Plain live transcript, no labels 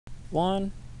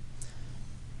1.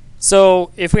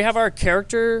 So if we have our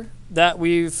character that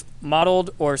we've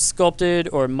modeled or sculpted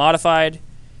or modified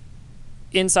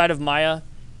inside of Maya,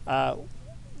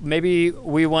 maybe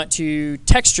we want to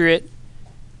texture it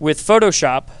with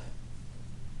Photoshop,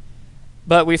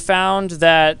 but we found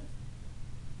that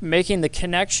making the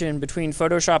connection between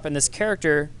Photoshop and this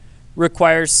character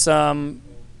requires some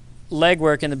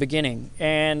legwork in the beginning.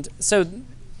 And so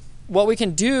what we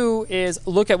can do is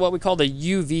look at what we call the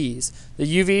UVs. The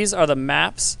UVs are the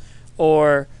maps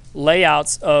or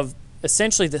layouts of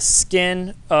essentially the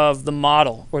skin of the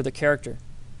model or the character.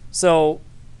 So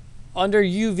under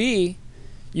UV,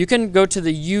 you can go to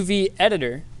the UV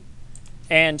editor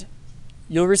and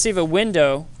you'll receive a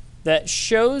window that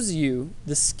shows you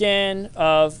the skin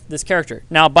of this character.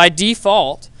 Now by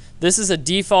default, this is a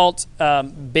default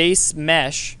base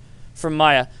mesh from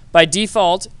Maya. By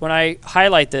default, when I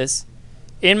highlight this,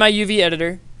 in my UV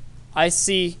editor, I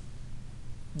see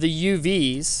the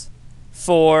UVs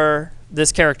for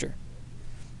this character.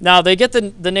 Now they get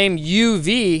the name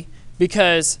UV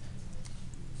because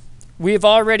we've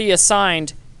already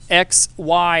assigned X,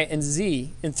 Y, and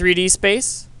Z in 3D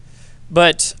space,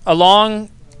 but along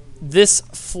this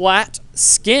flat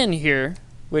skin here,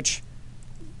 which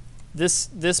this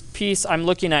piece I'm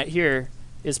looking at here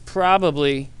is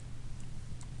probably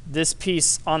this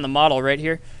piece on the model right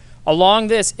here. Along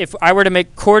this, if I were to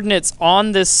make coordinates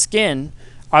on this skin,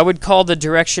 I would call the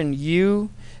direction U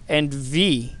and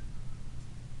V.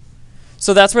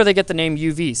 So that's where they get the name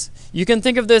UVs. You can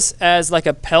think of this as like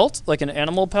a pelt, like an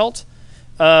animal pelt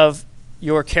of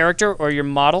your character or your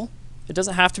model. It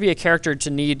doesn't have to be a character to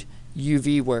need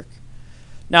UV work.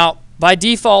 Now, by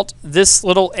default, this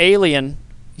little alien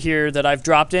here that I've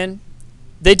dropped in,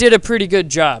 they did a pretty good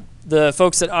job. The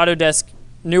folks at Autodesk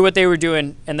knew what they were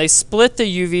doing, and they split the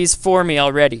UVs for me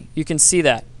already. You can see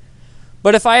that.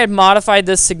 But if I had modified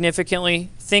this significantly,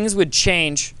 things would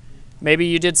change. Maybe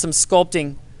you did some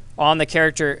sculpting on the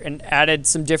character and added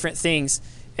some different things.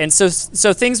 And so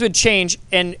things would change,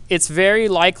 and it's very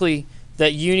likely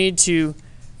that you need to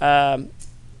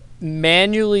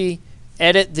manually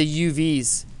edit the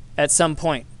UVs at some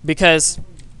point because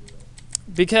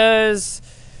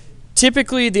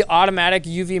typically the automatic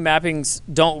UV mappings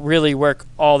don't really work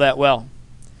all that well.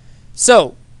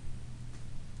 So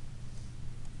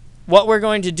what we're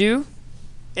going to do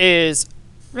is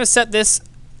we're going to set this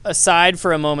aside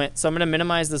for a moment. So I'm going to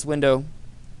minimize this window.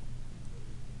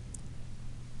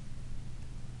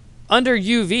 Under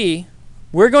UV,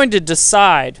 we're going to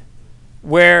decide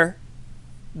where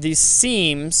the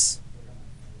seams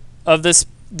of this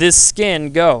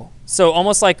skin go. So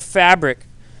almost like fabric.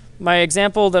 My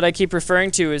example that I keep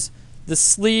referring to is the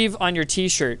sleeve on your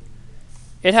t-shirt.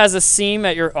 It has a seam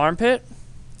at your armpit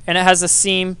and it has a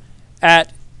seam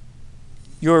at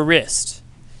your wrist.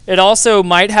 It also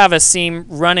might have a seam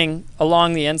running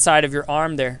along the inside of your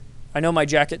arm there. I know my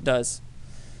jacket does.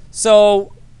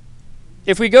 So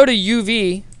if we go to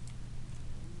UV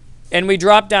and we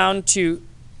drop down to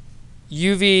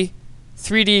UV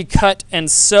 3D cut and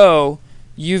sew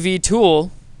UV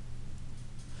tool,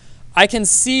 I can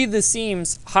see the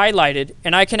seams highlighted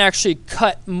and I can actually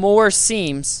cut more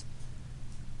seams,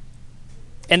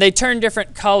 and they turn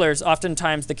different colors.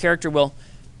 Oftentimes the character will,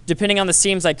 depending on the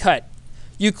seams I cut.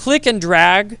 You click and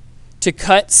drag to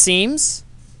cut seams,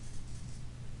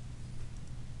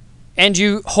 and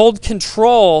you hold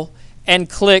Control and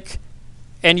click,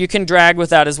 and you can drag with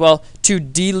that as well to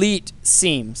delete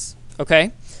seams.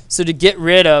 Okay, so to get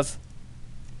rid of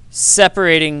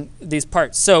separating these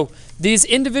parts. So these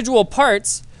individual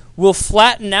parts will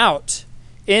flatten out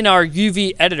in our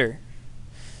UV editor.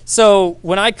 So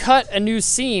when I cut a new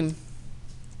seam,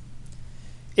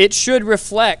 it should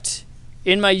reflect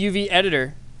in my UV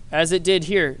editor, as it did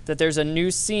here, that there's a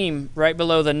new seam right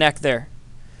below the neck there.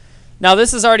 Now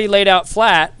this is already laid out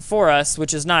flat for us,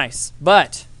 which is nice,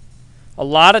 but a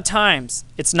lot of times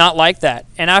it's not like that.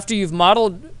 And after you've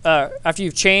modeled, after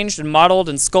you've changed and modeled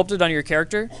and sculpted on your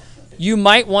character, you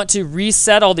might want to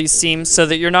reset all these seams so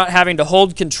that you're not having to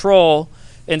hold Control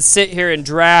and sit here and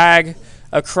drag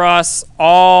across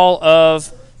all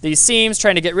of these seams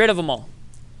trying to get rid of them all.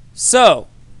 So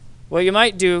what you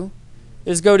might do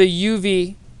is go to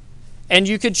UV, and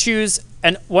you could choose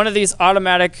one of these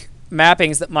automatic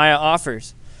mappings that Maya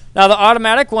offers. Now the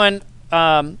automatic one,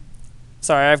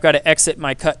 sorry, I've got to exit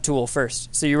my cut tool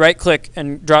first. So you right click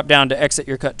and drop down to exit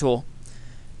your cut tool.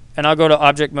 And I'll go to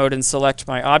object mode and select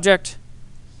my object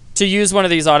to use one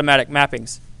of these automatic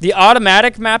mappings. The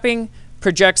automatic mapping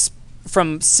projects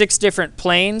from 6 different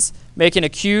planes, making a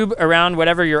cube around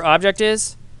whatever your object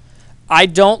is. I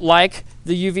don't like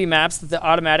the UV maps that the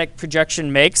automatic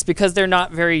projection makes because they're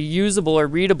not very usable or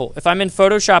readable. If I'm in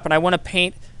Photoshop and I want to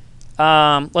paint,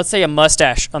 let's say, a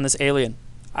mustache on this alien,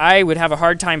 I would have a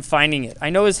hard time finding it. I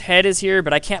know his head is here,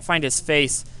 but I can't find his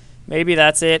face. Maybe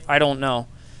that's it. I don't know.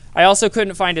 I also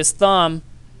couldn't find his thumb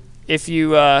if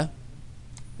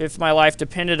my life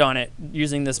depended on it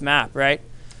using this map, right?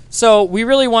 So we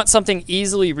really want something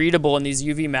easily readable in these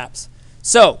UV maps.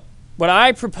 So what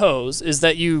I propose is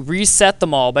that you reset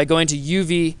them all by going to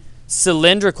UV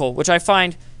cylindrical, which I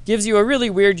find gives you a really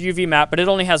weird UV map, but it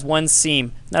only has one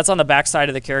seam. That's on the back side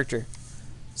of the character.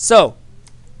 So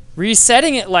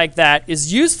resetting it like that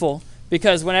is useful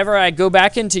because whenever I go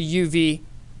back into UV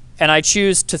and I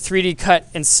choose to 3D cut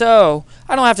and sew,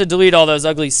 I don't have to delete all those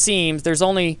ugly seams. There's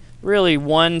only really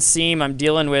one seam I'm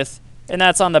dealing with, and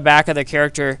that's on the back of the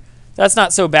character. That's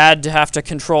not so bad to have to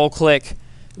control click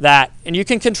that. And you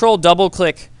can control double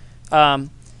click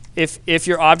if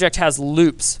your object has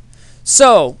loops.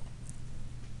 So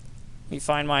let me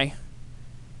find my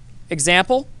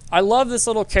example. I love this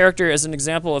little character as an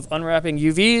example of unwrapping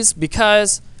UVs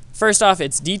because first off,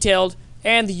 it's detailed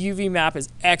and the UV map is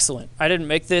excellent. I didn't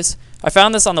make this. I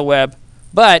found this on the web,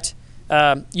 but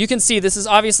you can see this is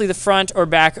obviously the front or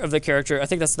back of the character. I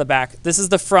think that's the back. This is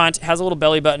the front. It has a little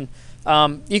belly button.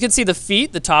 You can see the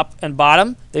feet, the top and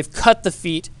bottom. They've cut the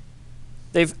feet.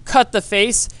 They've cut the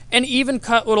face and even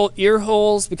cut little ear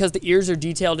holes because the ears are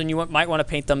detailed and you might want to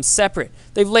paint them separate.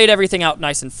 They've laid everything out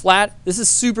nice and flat. This is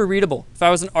super readable. If I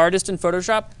was an artist in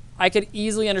Photoshop, I could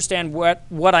easily understand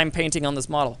what I'm painting on this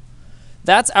model.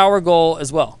 That's our goal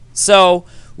as well. So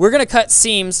we're going to cut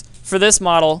seams for this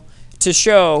model to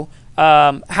show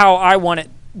how I want it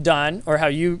done or how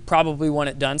you probably want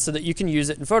it done so that you can use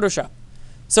it in Photoshop.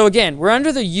 So again, we're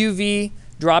under the UV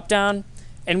drop down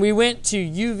and we went to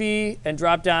UV and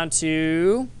dropped down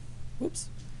to, whoops,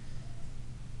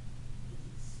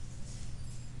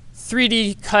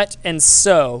 3D cut and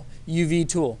sew UV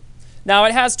tool. Now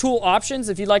it has tool options.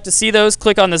 If you'd like to see those,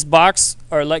 click on this box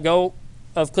or let go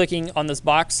of clicking on this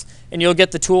box and you'll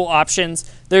get the tool options.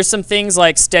 There's some things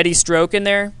like steady stroke in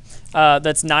there.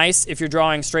 That's nice if you're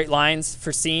drawing straight lines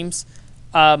for seams,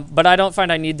 but I don't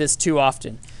find I need this too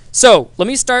often. So let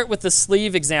me start with the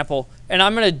sleeve example, and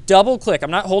I'm going to double click.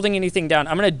 I'm not holding anything down.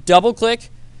 I'm going to double click,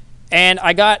 and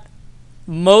I got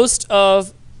most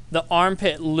of the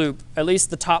armpit loop, at least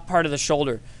the top part of the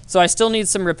shoulder. So I still need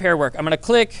some repair work. I'm going to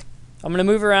click. I'm going to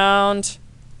move around,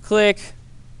 click.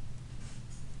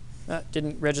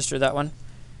 Didn't register that one.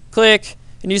 Click,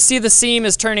 and you see the seam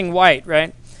is turning white,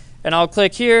 right? And I'll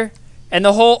click here, and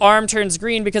the whole arm turns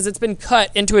green because it's been cut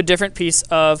into a different piece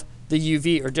of the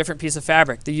UV or different piece of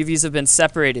fabric. The UVs have been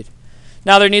separated.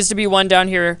 Now there needs to be one down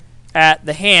here at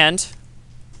the hand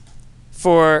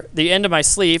for the end of my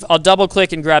sleeve. I'll double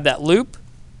click and grab that loop.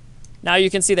 Now you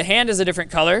can see the hand is a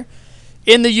different color.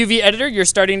 In the UV editor, you're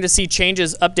starting to see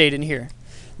changes update in here.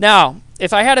 Now,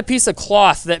 if I had a piece of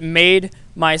cloth that made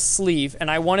my sleeve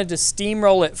and I wanted to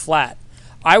steamroll it flat,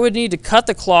 I would need to cut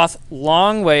the cloth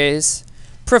long ways,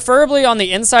 preferably on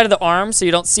the inside of the arm so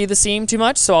you don't see the seam too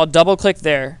much. So I'll double click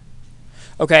there.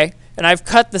 Okay, and I've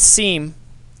cut the seam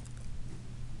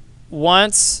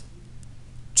once,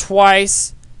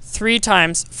 twice, 3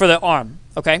 times for the arm.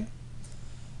 Okay.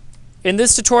 In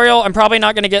this tutorial, I'm probably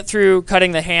not going to get through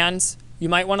cutting the hands. You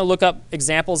might want to look up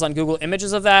examples on Google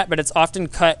Images of that, but it's often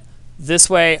cut this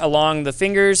way along the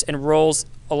fingers and rolls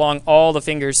along all the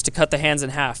fingers to cut the hands in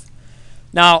half.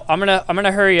 Now, I'm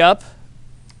gonna hurry up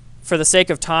for the sake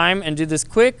of time and do this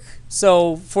quick.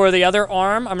 So for the other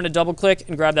arm, I'm gonna double click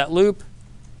and grab that loop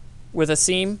with a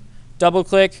seam. Double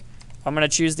click. I'm gonna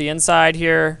choose the inside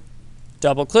here.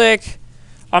 Double click.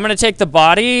 I'm gonna take the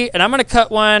body and I'm gonna cut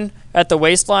one at the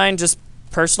waistline, just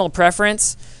personal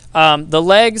preference. The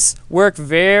legs work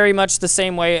very much the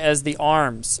same way as the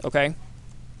arms, okay?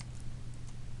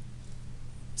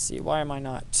 Let's see, why am I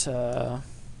not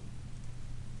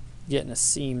getting a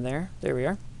seam there? There we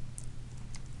are.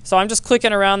 So I'm just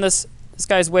clicking around this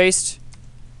guy's waist.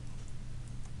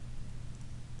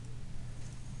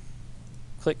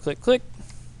 Click, click, click.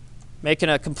 Making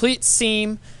a complete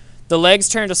seam. The legs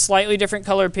turned a slightly different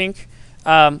color pink.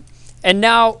 And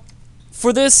now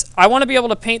for this, I want to be able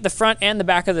to paint the front and the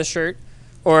back of the shirt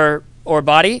or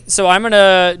body. So I'm going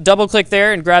to double click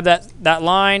there and grab that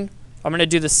line. I'm going to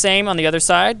do the same on the other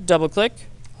side. Double click.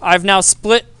 I've now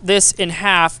split this in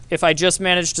half if I just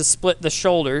managed to split the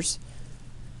shoulders.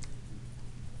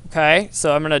 Okay,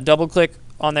 so I'm going to double click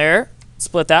on there,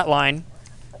 split that line.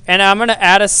 And I'm going to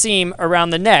add a seam around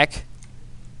the neck.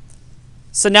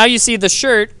 So now you see the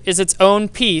shirt is its own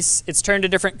piece. It's turned a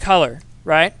different color,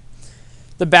 right?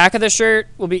 The back of the shirt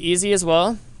will be easy as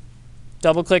well.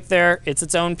 Double click there. It's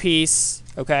its own piece.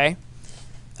 Okay.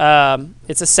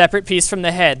 It's a separate piece from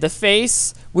the head. The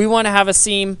face, we want to have a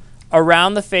seam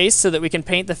around the face so that we can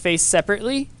paint the face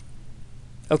separately.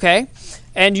 Okay.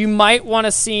 And you might want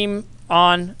a seam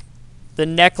on the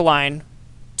neckline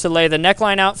to lay the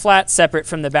neckline out flat, separate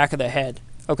from the back of the head.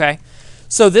 Okay.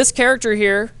 So this character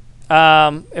here,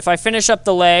 if I finish up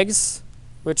the legs,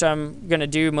 which I'm going to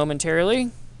do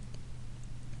momentarily,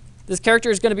 this character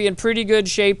is going to be in pretty good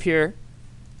shape here.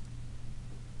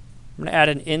 I'm going to add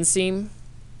an inseam.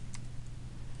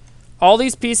 All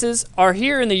these pieces are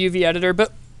here in the UV editor,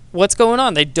 but what's going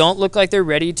on? They don't look like they're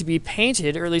ready to be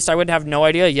painted, or at least I would have no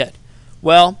idea yet.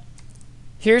 Well,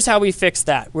 here's how we fix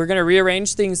that. We're going to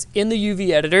rearrange things in the UV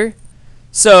editor.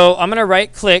 So I'm going to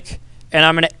right click and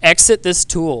I'm going to exit this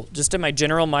tool just in my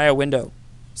general Maya window.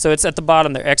 So it's at the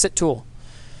bottom there, exit tool.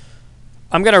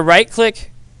 I'm going to right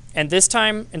click, and this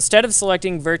time instead of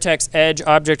selecting vertex, edge,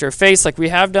 object, or face like we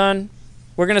have done,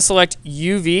 we're going to select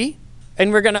UV,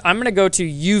 and I'm going to go to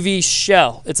UV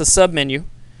shell. It's a submenu.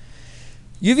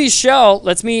 UV shell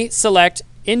lets me select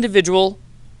individual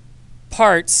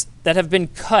parts that have been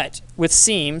cut with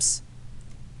seams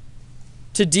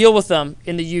to deal with them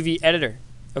in the UV editor.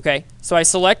 Okay, so I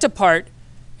select a part,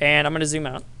 and I'm going to zoom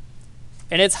out,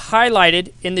 and it's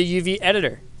highlighted in the UV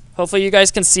editor. Hopefully you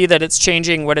guys can see that it's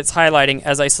changing what it's highlighting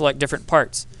as I select different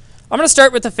parts. I'm going to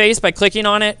start with the face by clicking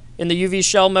on it in the UV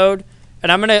shell mode, and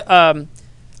I'm going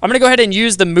to go ahead and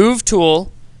use the move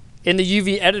tool in the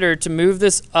UV editor to move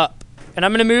this up. And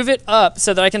I'm going to move it up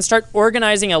so that I can start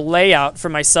organizing a layout for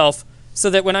myself, so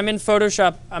that when I'm in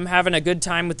Photoshop, I'm having a good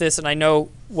time with this and I know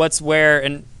what's where,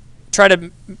 and try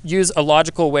to use a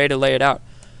logical way to lay it out.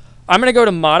 I'm going to go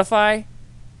to Modify,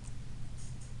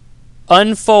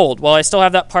 Unfold. While I still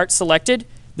have that part selected,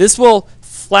 this will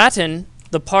flatten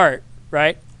the part,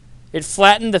 right? It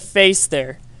flattened the face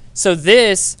there. So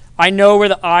this, I know where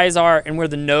the eyes are and where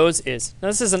the nose is. Now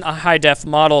this isn't a high-def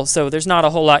model, so there's not a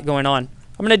whole lot going on.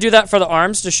 I'm going to do that for the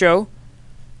arms to show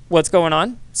what's going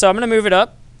on. So I'm going to move it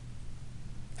up.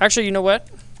 Actually, you know what?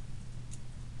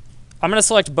 I'm going to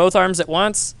select both arms at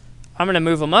once. I'm going to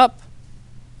move them up.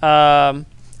 I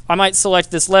might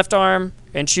select this left arm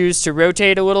and choose to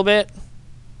rotate a little bit.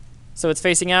 So it's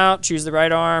facing out. Choose the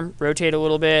right arm, rotate a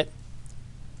little bit.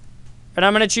 And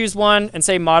I'm going to choose one and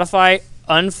say Modify,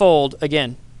 Unfold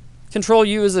again. Control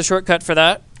U is the shortcut for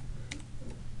that.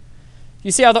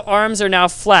 You see how the arms are now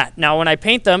flat. Now when I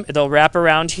paint them, they'll wrap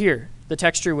around here. The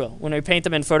texture will, when we paint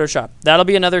them in Photoshop. That'll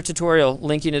be another tutorial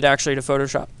linking it actually to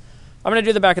Photoshop. I'm going to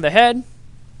do the back of the head.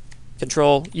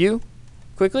 Control U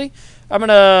quickly. I'm going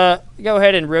to go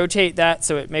ahead and rotate that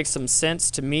so it makes some sense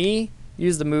to me.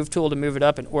 Use the move tool to move it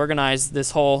up and organize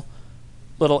this whole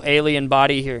little alien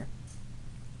body here.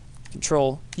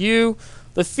 Control U.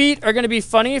 The feet are going to be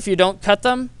funny if you don't cut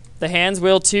them. The hands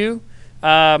will too.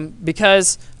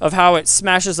 Because of how it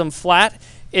smashes them flat,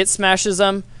 it smashes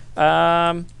them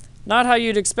not how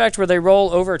you'd expect, where they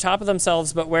roll over top of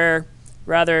themselves, but where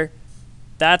rather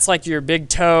that's like your big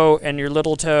toe and your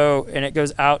little toe, and it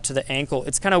goes out to the ankle.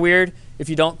 It's kind of weird if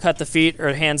you don't cut the feet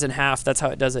or hands in half. That's how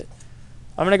it does it.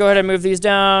 I'm going to go ahead and move these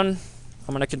down. I'm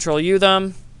going to Control U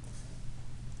them.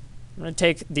 I'm going to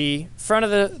take the front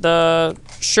of the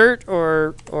shirt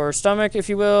or stomach, if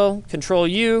you will, Control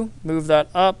U, move that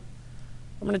up.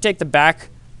 I'm going to take the back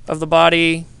of the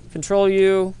body, Control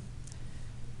U,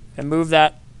 and move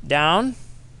that down.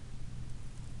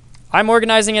 I'm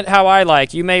organizing it how I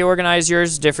like. You may organize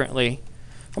yours differently.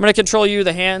 I'm going to Control U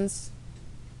the hands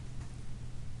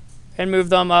and move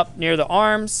them up near the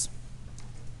arms.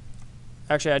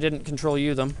 Actually, I didn't Control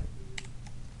U them.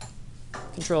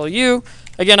 Control U.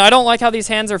 Again, I don't like how these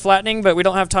hands are flattening, but we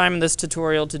don't have time in this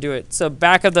tutorial to do it. So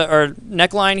back of the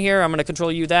neckline here, I'm going to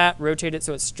Control U that, rotate it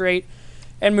so it's straight,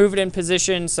 and move it in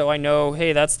position so I know,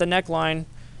 hey, that's the neckline.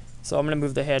 So I'm going to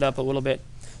move the head up a little bit.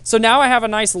 So now I have a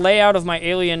nice layout of my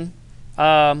alien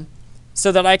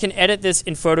so that I can edit this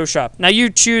in Photoshop. Now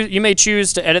you may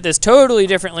choose to edit this totally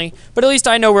differently, but at least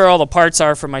I know where all the parts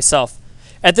are for myself.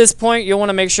 At this point, you'll want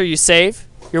to make sure you save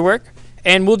your work,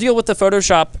 and we'll deal with the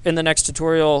Photoshop in the next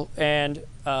tutorial and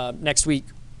next week.